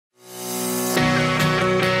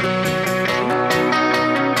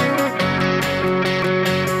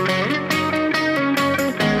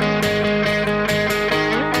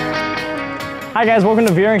Hi guys, welcome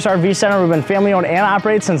to Veurink's RV Center. We've been family owned and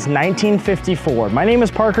operated since 1954. My name is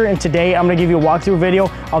Parker and today I'm going to give you a walkthrough video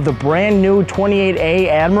of the brand new 28A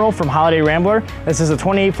Admiral from Holiday Rambler. This is a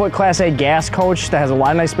 28-foot Class A gas coach that has a lot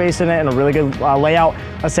of nice space in it and a really good layout.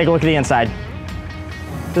 Let's take a look at the inside.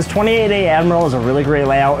 This 28A Admiral is a really great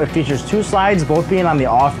layout. It features two slides, both being on the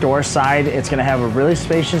off-door side. It's going to have a really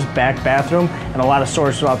spacious back bathroom and a lot of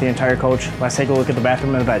storage throughout the entire coach. Let's take a look at the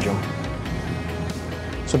bathroom and the bedroom.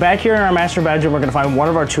 So back here in our master bedroom, we're going to find one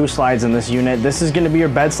of our two slides in this unit. This is going to be your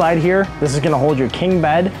bed slide here. This is going to hold your king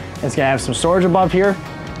bed. It's going to have some storage above here.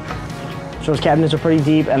 So those cabinets are pretty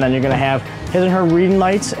deep, and then you're going to have his and her reading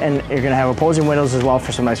lights, and you're going to have opposing windows as well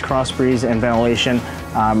for some nice cross breeze and ventilation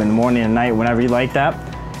in the morning and night, whenever you like that.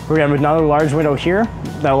 We're going to have another large window here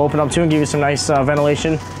that will open up too and give you some nice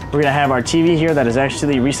ventilation. We're going to have our TV here that is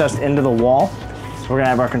actually recessed into the wall. So we're going to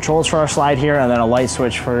have our controls for our slide here, and then a light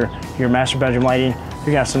switch for your master bedroom lighting.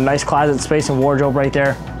 You got some nice closet space and wardrobe right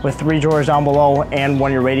there with 3 drawers down below and one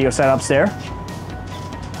of your radio setups there.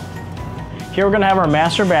 Here we're going to have our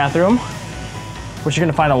master bathroom, which you're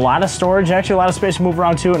going to find a lot of storage and actually a lot of space to move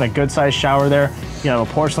around too, and a good sized shower there. You have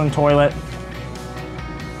a porcelain toilet.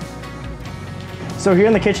 So here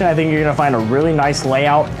in the kitchen, I think you're going to find a really nice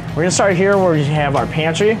layout. We're going to start here where you have our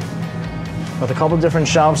pantry with a couple different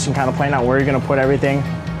shelves and kind of plan out where you're going to put everything.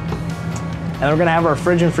 And we're gonna have our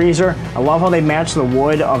fridge and freezer. I love how they match the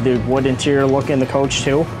wood of the wood interior look in the coach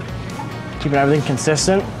too. Keeping everything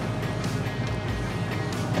consistent.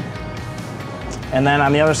 And then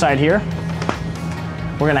on the other side here,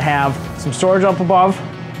 we're gonna have some storage up above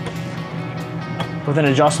with an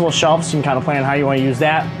adjustable shelf, so you can kind of plan how you wanna use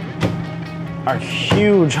that. Our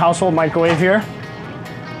huge household microwave here.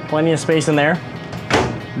 Plenty of space in there.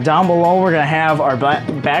 Down below, we're gonna have our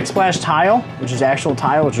backsplash tile, which is actual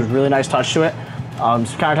tile, which is really nice touch to it. Some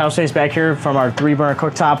countertop space back here from our 3-burner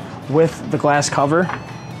cooktop with the glass cover.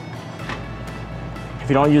 If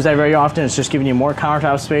you don't use that very often, it's just giving you more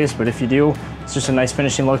countertop space, but if you do, it's just a nice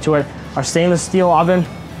finishing look to it. Our stainless steel oven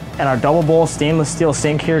and our double bowl stainless steel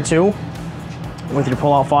sink here too, with your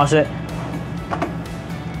pull-out faucet.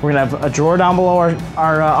 We're gonna have a drawer down below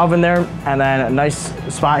our oven there, and then a nice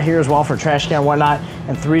spot here as well for trash can and whatnot,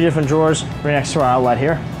 and 3 different drawers right next to our outlet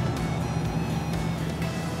here.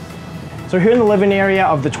 So here in the living area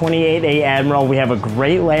of the 28A Admiral, we have a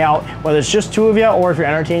great layout, whether it's just 2 of you or if you're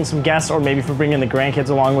entertaining some guests, or maybe if you're bringing the grandkids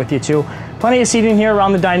along with you too. Plenty of seating here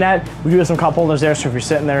around the dinette. We do have some cup holders there, so if you're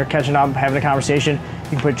sitting there catching up, having a conversation, you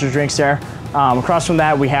can put your drinks there. Across from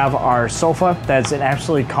that, we have our sofa. That's an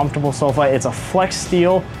absolutely comfortable sofa. It's a Flex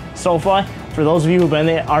Steel sofa. For those of you who've been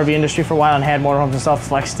in the RV industry for a while and had motorhomes and stuff,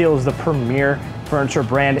 Flex Steel is the premier furniture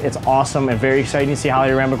brand. It's awesome and very exciting to see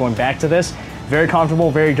Holiday Rambler going back to this. Very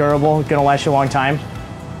comfortable, very durable, gonna last you a long time.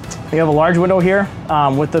 We have a large window here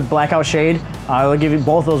with the blackout shade. It'll give you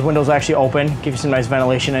both those windows actually open, give you some nice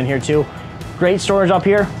ventilation in here too. Great storage up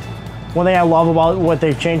here. One thing I love about what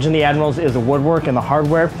they've changed in the Admirals is the woodwork and the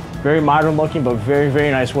hardware. Very modern looking, but very,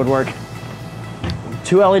 very nice woodwork.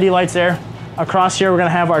 2 LED lights there. Across here, we're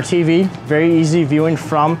gonna have our TV. Very easy viewing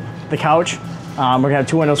from the couch. We're gonna have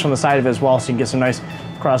 2 windows from the side of it as well, so you can get some nice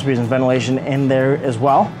cross breeze and ventilation in there as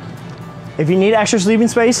well. If you need extra sleeping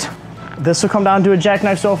space, this will come down to a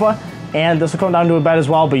jackknife sofa, and this will come down to a bed as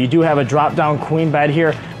well, but you do have a drop-down queen bed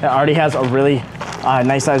here that already has a really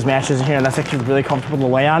nice size mattress in here, and that's actually really comfortable to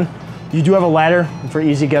lay on. You do have a ladder for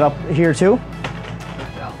easy get up here too.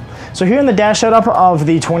 So here in the dash setup of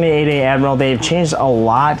the 28A Admiral, they've changed a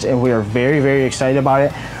lot, and we are very, very excited about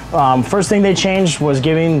it. First thing they changed was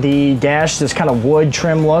giving the dash this kind of wood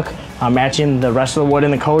trim look, matching the rest of the wood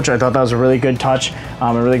in the coach. I thought that was a really good touch,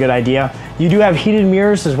 a really good idea. You do have heated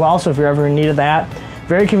mirrors as well, so if you're ever in need of that.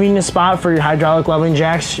 Very convenient spot for your hydraulic leveling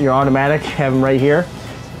jacks, your automatic, have them right here.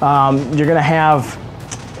 You're gonna have,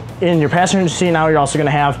 in your passenger seat now, you're also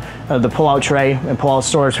gonna have the pull-out tray and pull-out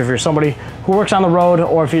storage. So if you're somebody who works on the road,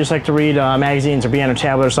 or if you just like to read magazines or be on a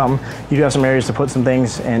tablet or something, you do have some areas to put some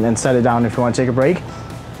things and set it down if you want to take a break.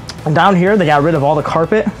 And down here, they got rid of all the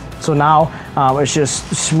carpet. So now it's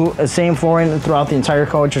just smooth, same flooring throughout the entire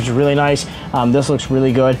coach, which is really nice. This looks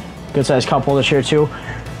really good. Good sized cup holders here too.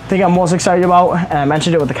 The thing I'm most excited about, and I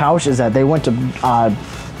mentioned it with the couch, is that they went to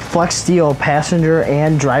Flex Steel passenger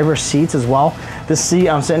and driver seats as well. This seat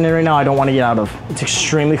I'm sitting in right now, I don't want to get out of. It's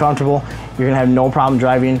extremely comfortable. You're gonna have no problem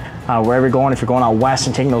driving wherever you're going. If you're going out west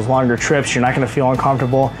and taking those longer trips, you're not gonna feel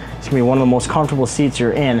uncomfortable. It's gonna be one of the most comfortable seats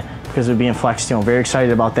you're in because of being Flex Steel. I'm very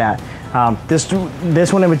excited about that.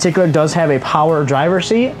 This one in particular does have a power driver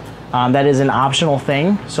seat. That is an optional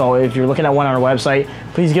thing. So if you're looking at one on our website,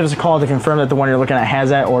 please give us a call to confirm that the one you're looking at has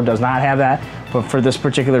that or does not have that. But for this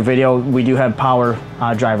particular video, we do have power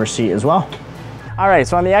driver seat as well. All right,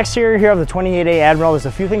 so on the exterior here of the 28A Admiral, there's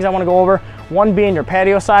a few things I want to go over. One being your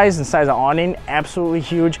patio size and size of awning, absolutely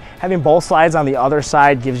huge. Having both slides on the other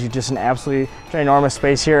side gives you just an absolutely ginormous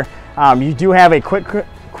space here. You do have a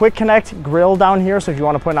quick connect grill down here, so if you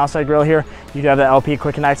want to put an outside grill here, you do have the LP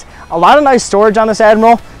quick connect. A lot of nice storage on this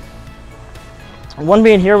Admiral. One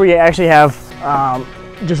being here, we actually have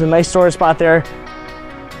just a nice storage spot there.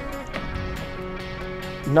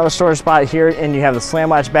 Another storage spot here, and you have the slam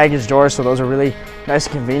latch baggage doors, so those are really nice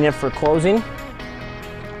and convenient for closing.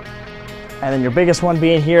 And then your biggest one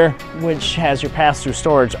being here, which has your pass-through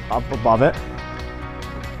storage up above it.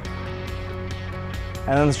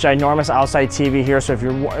 And then this ginormous outside TV here, so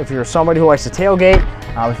if you're somebody who likes to tailgate,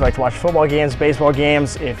 if you like to watch football games, baseball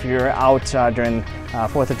games, if you're out during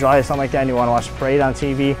 4th of July or something like that and you want to watch the parade on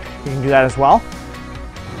TV, you can do that as well.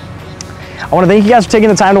 I want to thank you guys for taking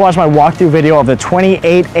the time to watch my walkthrough video of the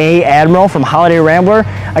 28A Admiral from Holiday Rambler.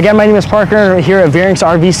 Again, my name is Parker here at Veurink's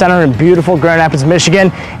RV Center in beautiful Grand Rapids,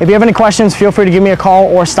 Michigan. If you have any questions, feel free to give me a call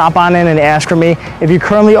or stop on in and ask for me. If you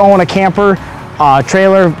currently own a camper,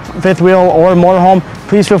 trailer, fifth wheel, or motorhome,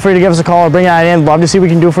 please feel free to give us a call or bring it in. Love to see what we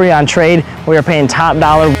can do for you on trade. We are paying top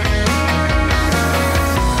dollar.